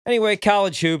Anyway,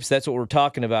 college hoops, that's what we're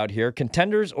talking about here.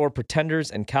 Contenders or pretenders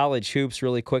in college hoops,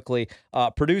 really quickly.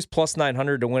 Purdue's plus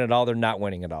 900 to win it all. They're not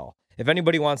winning it all. If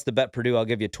anybody wants to bet Purdue, I'll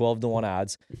give you 12 to 1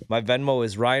 odds. My Venmo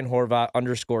is Ryan Horvat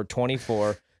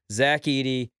 _24. Zach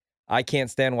Edey, I can't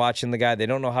stand watching the guy. They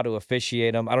don't know how to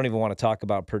officiate him. I don't even want to talk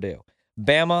about Purdue.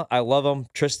 Bama, I love them.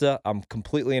 Trista, I'm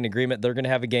completely in agreement. They're going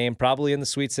to have a game probably in the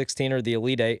Sweet 16 or the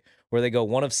Elite 8 where they go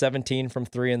 1 of 17 from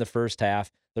 3 in the first half.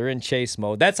 They're in chase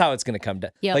mode. That's how it's going to come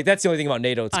down. Yep. Like, that's the only thing about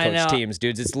NATO's coach teams,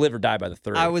 dudes. It's live or die by the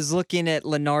third. I was looking at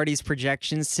Lenardi's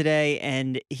projections today,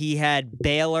 and he had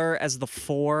Baylor as the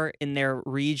 4 in their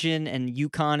region and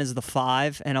UConn as the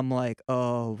 5. And I'm like,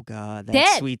 oh, God,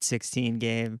 that Sweet 16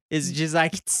 game is just, I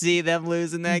could see them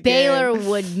losing that Baylor game.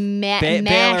 would mash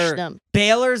them.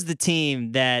 Baylor's the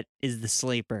team that is the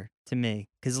sleeper to me.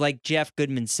 Because like Jeff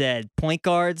Goodman said, point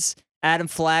guards, Adam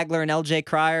Flagler and LJ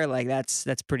Cryer, like that's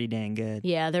pretty dang good.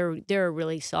 Yeah, they're a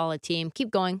really solid team. Keep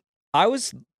going. I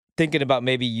was thinking about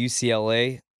maybe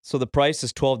UCLA. So the price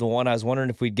is 12 to 1. I was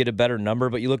wondering if we'd get a better number,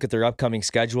 but you look at their upcoming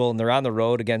schedule and they're on the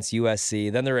road against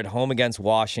USC. Then they're at home against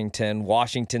Washington,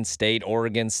 Washington State,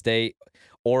 Oregon,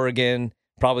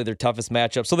 probably their toughest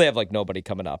matchup. So they have like nobody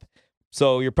coming up.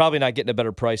 So you're probably not getting a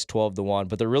better price 12 to 1,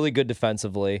 but they're really good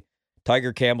defensively.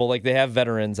 Tiger Campbell, like they have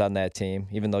veterans on that team,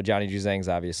 even though Johnny Juzang's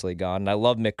obviously gone. And I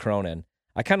love Mick Cronin.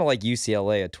 I kind of like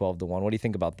UCLA at 12 to 1. What do you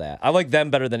think about that? I like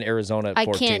them better than Arizona at 14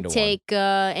 to 1. I can't take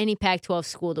any Pac-12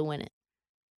 school to win it.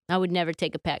 I would never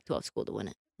take a Pac-12 school to win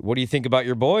it. What do you think about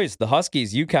your boys, the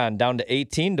Huskies, UConn, down to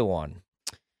 18 to 1?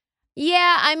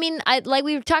 Yeah, I mean, like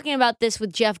we were talking about this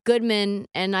with Jeff Goodman,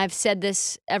 and I've said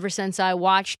this ever since I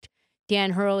watched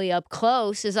Dan Hurley up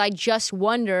close, is I just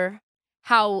wonder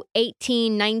how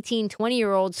 18, 19,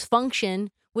 20-year-olds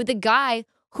function with a guy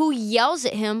who yells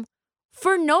at him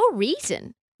for no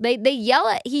reason. He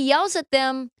yells at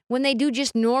them when they do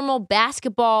just normal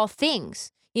basketball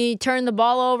things. You turn the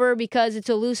ball over because it's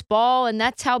a loose ball, and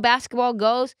that's how basketball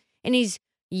goes, and he's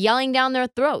yelling down their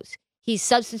throats. He's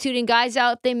substituting guys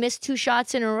out if they miss 2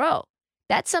 shots in a row.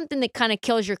 That's something that kind of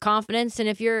kills your confidence, and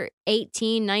if you're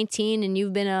 18, 19, and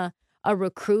you've been a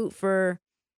recruit for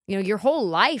your whole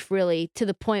life, really, to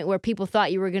the point where people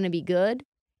thought you were going to be good,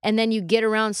 and then you get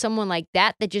around someone like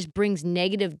that just brings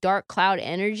negative dark cloud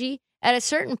energy, at a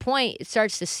certain point, it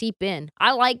starts to seep in.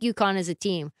 I like UConn as a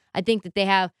team. I think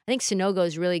Sonogo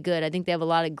is really good. I think they have a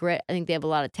lot of grit. I think they have a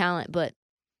lot of talent, but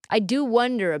I do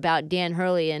wonder about Dan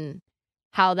Hurley and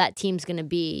how that team's going to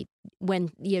be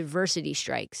when the adversity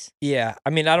strikes. Yeah, I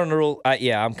mean, I don't know.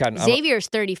 I'm kind of Xavier's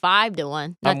 35 to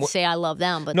 1. Not to say I love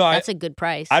them, but that's a good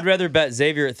price. I'd rather bet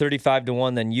Xavier at 35 to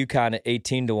 1 than UConn at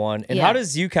 18 to 1. And how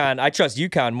does UConn? I trust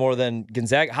UConn more than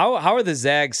Gonzaga. How are the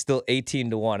Zags still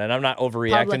 18 to 1? And I'm not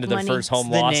overreacting to their first home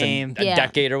loss in a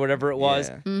decade or whatever it was,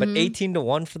 but 18 to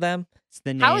 1 for them. It's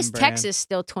the name how is brand. Texas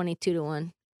still 22 to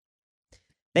 1?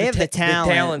 They have the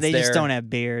talent. They just there. don't have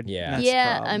beard.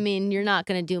 Yeah. I mean, you're not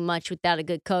going to do much without a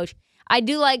good coach. I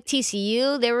do like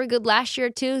TCU. They were good last year,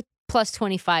 too, plus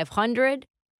 2,500.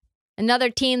 Another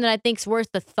team that I think is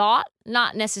worth the thought,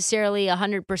 not necessarily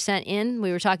 100% in.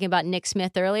 We were talking about Nick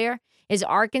Smith earlier. Is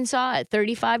Arkansas at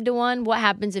 35 to 1. What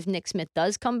happens if Nick Smith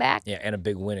does come back? Yeah, and a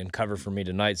big win and cover for me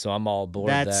tonight, so I'm all aboard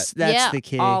That's yeah, the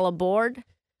key. All aboard.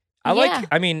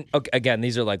 I mean, okay, again,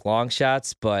 these are like long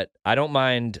shots, but I don't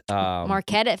mind.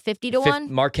 Marquette at 50 to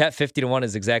 1? Marquette 50 to 1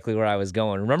 is exactly where I was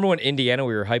going. Remember when Indiana,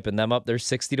 we were hyping them up? They're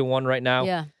 60 to 1 right now.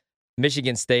 Yeah.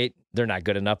 Michigan State, they're not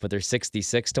good enough, but they're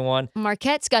 66 to 1.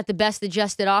 Marquette's got the best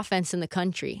adjusted offense in the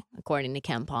country, according to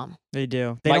Ken Palm. They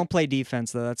do. They don't play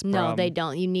defense, though. That's a problem. No, they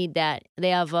don't. You need that.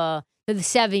 They have they're the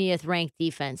 70th ranked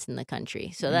defense in the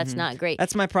country, so that's not great.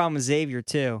 That's my problem with Xavier,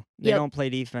 too. They don't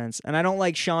play defense. And I don't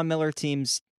like Sean Miller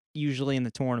teams usually in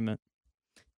the tournament.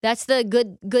 That's the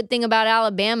good thing about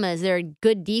Alabama is they're a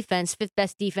good defense, 5th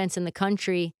best defense in the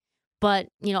country, but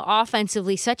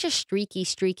offensively, such a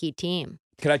streaky team.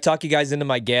 Can I talk you guys into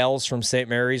my gals from St.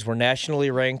 Mary's? We're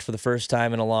nationally ranked for the first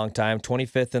time in a long time,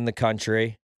 25th in the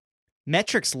country.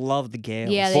 Metrics love the Gales.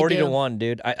 Yeah, they 40 do. to 1,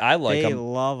 dude. I like them. They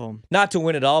love them. Not to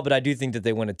win it all, but I do think that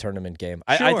they win a tournament game.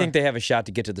 I Sure. think they have a shot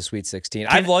to get to the Sweet 16.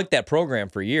 I've liked that program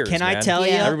for years. Can I man. tell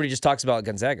you? Everybody just talks about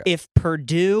Gonzaga. If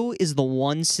Purdue is the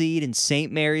 1 seed and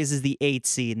St. Mary's is the 8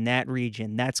 seed in that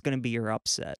region, that's going to be your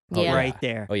upset Yeah. right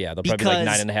there. Oh, yeah. They'll probably be like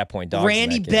Because 9.5 point dogs.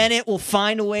 Randy in that game. Bennett will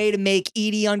find a way to make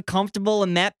Edie uncomfortable,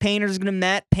 and Matt Painter's going to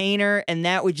Matt Painter, and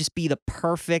that would just be the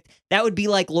perfect. That would be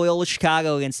like Loyola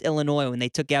Chicago against Illinois when they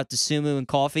took out DeSumo and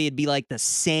Coffee. It'd be like the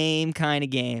same kind of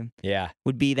game. Yeah.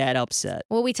 Would be that upset.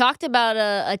 Well, we talked about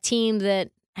a team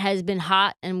that has been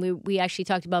hot, and we actually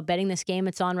talked about betting this game.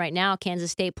 It's on right now,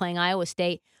 Kansas State playing Iowa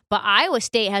State. But Iowa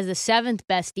State has the 7th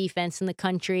best defense in the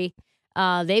country.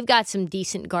 They've got some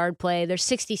decent guard play. They're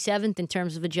 67th in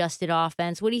terms of adjusted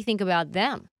offense. What do you think about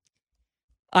them?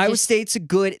 Iowa State's a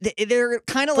good. They're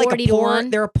kind of like a 40 to poor. 1.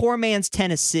 They're a poor man's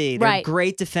Tennessee. They're Right.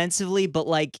 great defensively, but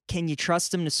like, can you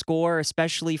trust them to score,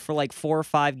 especially for like 4 or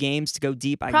 5 games to go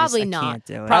deep? Probably I not. can't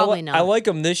do it. Probably not. I like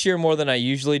him this year more than I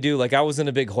usually do. Like I wasn't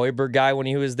a big Hoiberg guy when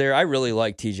he was there. I really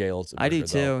like TJ Olsen. I do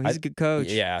too. He's a good coach.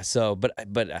 Yeah. So, but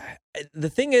the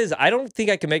thing is, I don't think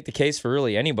I can make the case for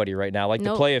really anybody right now. Like to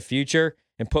Nope. play a future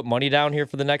and put money down here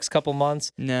for the next couple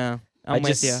months. No, I'm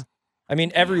with you. I mean,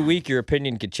 every week your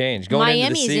opinion could change. Going into the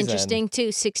Miami's season, interesting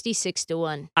too, 66 to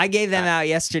 1. I gave them out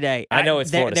yesterday. I know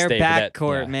it's Florida their State, but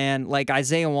backcourt, yeah. man. Like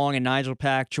Isaiah Wong and Nigel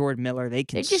Pack, Jordan Miller, they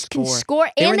can They just score. can score,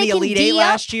 They were and in they the can Elite Eight D up.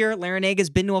 last year. Larenega's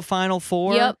been to a Final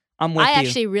Four. Yep. I'm with I you.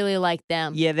 actually really like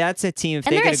them. Yeah, that's a team. If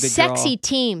And they they're get a a good sexy draw.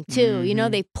 team too. You know,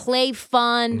 Mhm. they play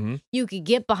fun. Mhm. You could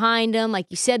get behind them. Like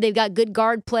you said, they've got good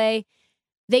guard play.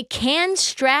 They can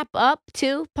strap up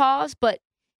too, pause, but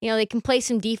you know, they can play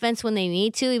some defense when they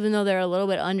need to, even though they're a little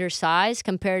bit undersized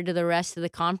compared to the rest of the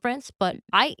conference. But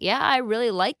I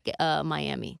really like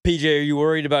Miami. PJ, are you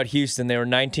worried about Houston? They were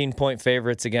 19-point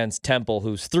favorites against Temple,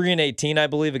 who's 3-18, I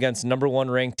believe, against number 1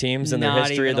 ranked teams in the Not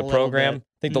history of even the a little program. bit.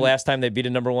 I think the last time they beat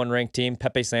a number 1 ranked team,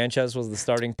 Pepe Sanchez was the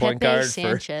starting point Pepe guard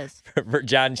Sanchez. for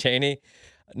John Chaney.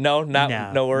 No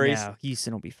worries. No,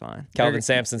 Houston will be fine. Calvin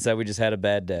Sampson said we just had a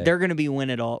bad day. They're going to win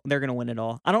it all. They're going to win it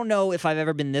all. I don't know if I've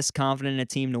ever been this confident in a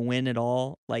team to win it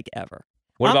all, like ever.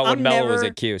 What about when I'm Melo was never-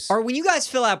 at Cuse? Or when you guys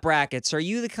fill out brackets, are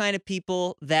you the kind of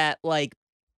people that like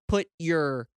put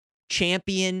your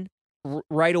champion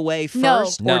right away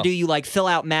first, No. or do you like fill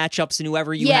out matchups and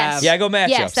whoever you Yes. have? Yeah, I go matchups.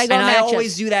 Yes, I go And I matchups.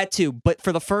 always do that too. But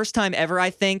for the first time ever, I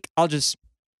think I'll just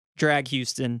drag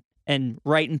Houston and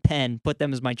write in pen, put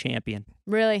them as my champion.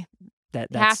 Really?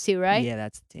 That's Have to, right? Yeah,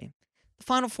 that's the team. The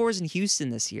Final Four is in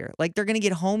Houston this year. Like they're gonna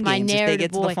get home My games if they narrative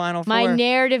get to boy. the Final Four. My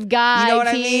narrative guy. You know what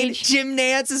I mean? Peach. Jim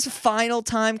Nance's final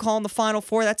time calling the Final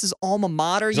Four. That's his alma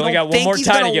mater. He's You only don't got one think more he's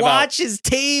time to gonna give out. watch his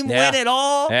team Yeah. win it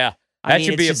all? Yeah. I That mean,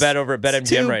 should be it's a bet just- over at it's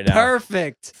BetMGM too right now.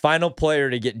 Perfect. Final player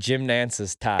to get Jim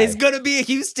Nance's tie. It's gonna be a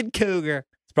Houston Cougar.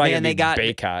 It's probably Man, going to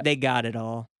be Baycott. They got it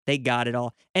all. They got it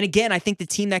all. And again, I think the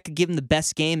team that could give them the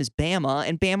best game is Bama,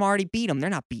 and Bama already beat them. They're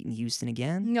not beating Houston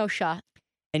again. No shot.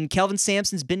 And Kelvin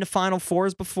Sampson's been to Final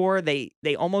Fours before. They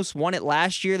almost won it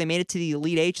last year. They made it to the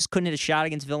Elite Eight, just couldn't hit a shot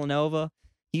against Villanova.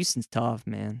 Houston's tough,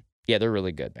 man. Yeah, they're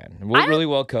really good, man. don't- Really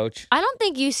well coached. I don't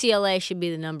think UCLA should be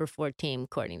the number 4 team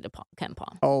according to Ken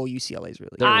Palm. Oh, UCLA's really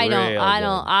They're good. I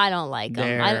don't real like them.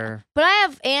 They're- But I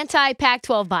have anti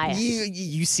Pac-12 bias.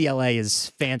 UCLA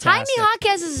is Jaime fantastic.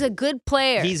 Jaquez is a good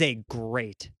player. He's a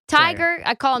great player. Tiger,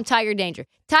 I call him Tiger Danger.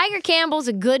 Tiger Campbell's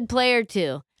a good player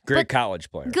too. Great But-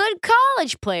 college player. Good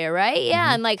college player, right? Yeah,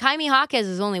 Mhm. and like Jaime Jaquez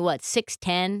is only what,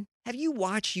 6'10"? Have you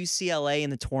watched UCLA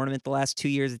in the tournament the last 2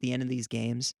 years at the end of these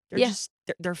games? They're Yeah. just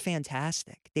they're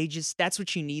fantastic. That's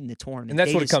what you need in the tournament. And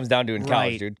that's They what just- it comes down to in college,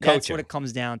 right, dude. That's Coaching. what it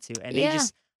comes down to. And Yeah. they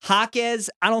just Jaquez,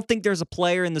 I don't think there's a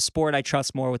player in the sport I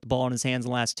trust more with the ball in his hands in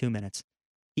the last 2 minutes.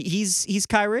 He's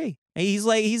Kyrie. He's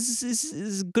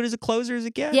as good as a closer as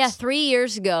it gets. Yeah, 3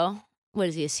 years ago, what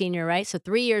is he, a senior, right? So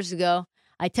 3 years ago,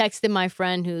 I texted my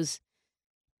friend who's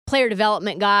player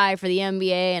development guy for the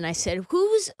NBA, and I said,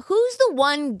 who's the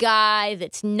one guy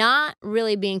that's not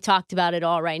really being talked about at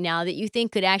all right now that you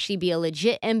think could actually be a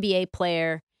legit NBA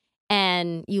player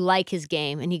and you like his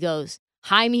game? And he goes,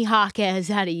 Jaime Jaquez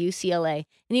out of UCLA.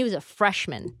 And he was a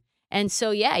freshman. And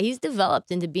so, yeah, he's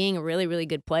developed into being a really, really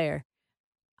good player.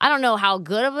 I don't know how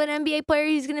good of an NBA player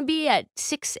he's going to be at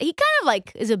 6. He kind of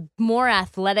like is a more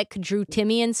athletic Drew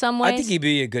Timme in some ways. I think he'd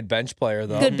be a good bench player,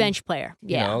 though. Good bench player.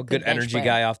 Yeah. You know, good bench energy player.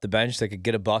 guy off the bench that could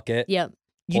get a bucket. Yep.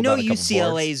 You Pulled know out a couple UCLA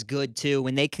boards. is good too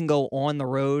when they can go on the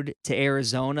road to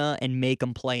Arizona and make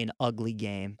them play an ugly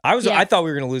game. Yeah. I thought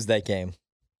we were going to lose that game.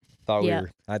 Yeah.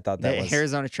 I thought that was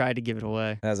Arizona tried to give it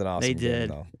away. that was an awesome They game, did.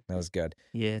 though. That was good.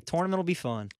 Yeah, tournament will be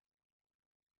fun.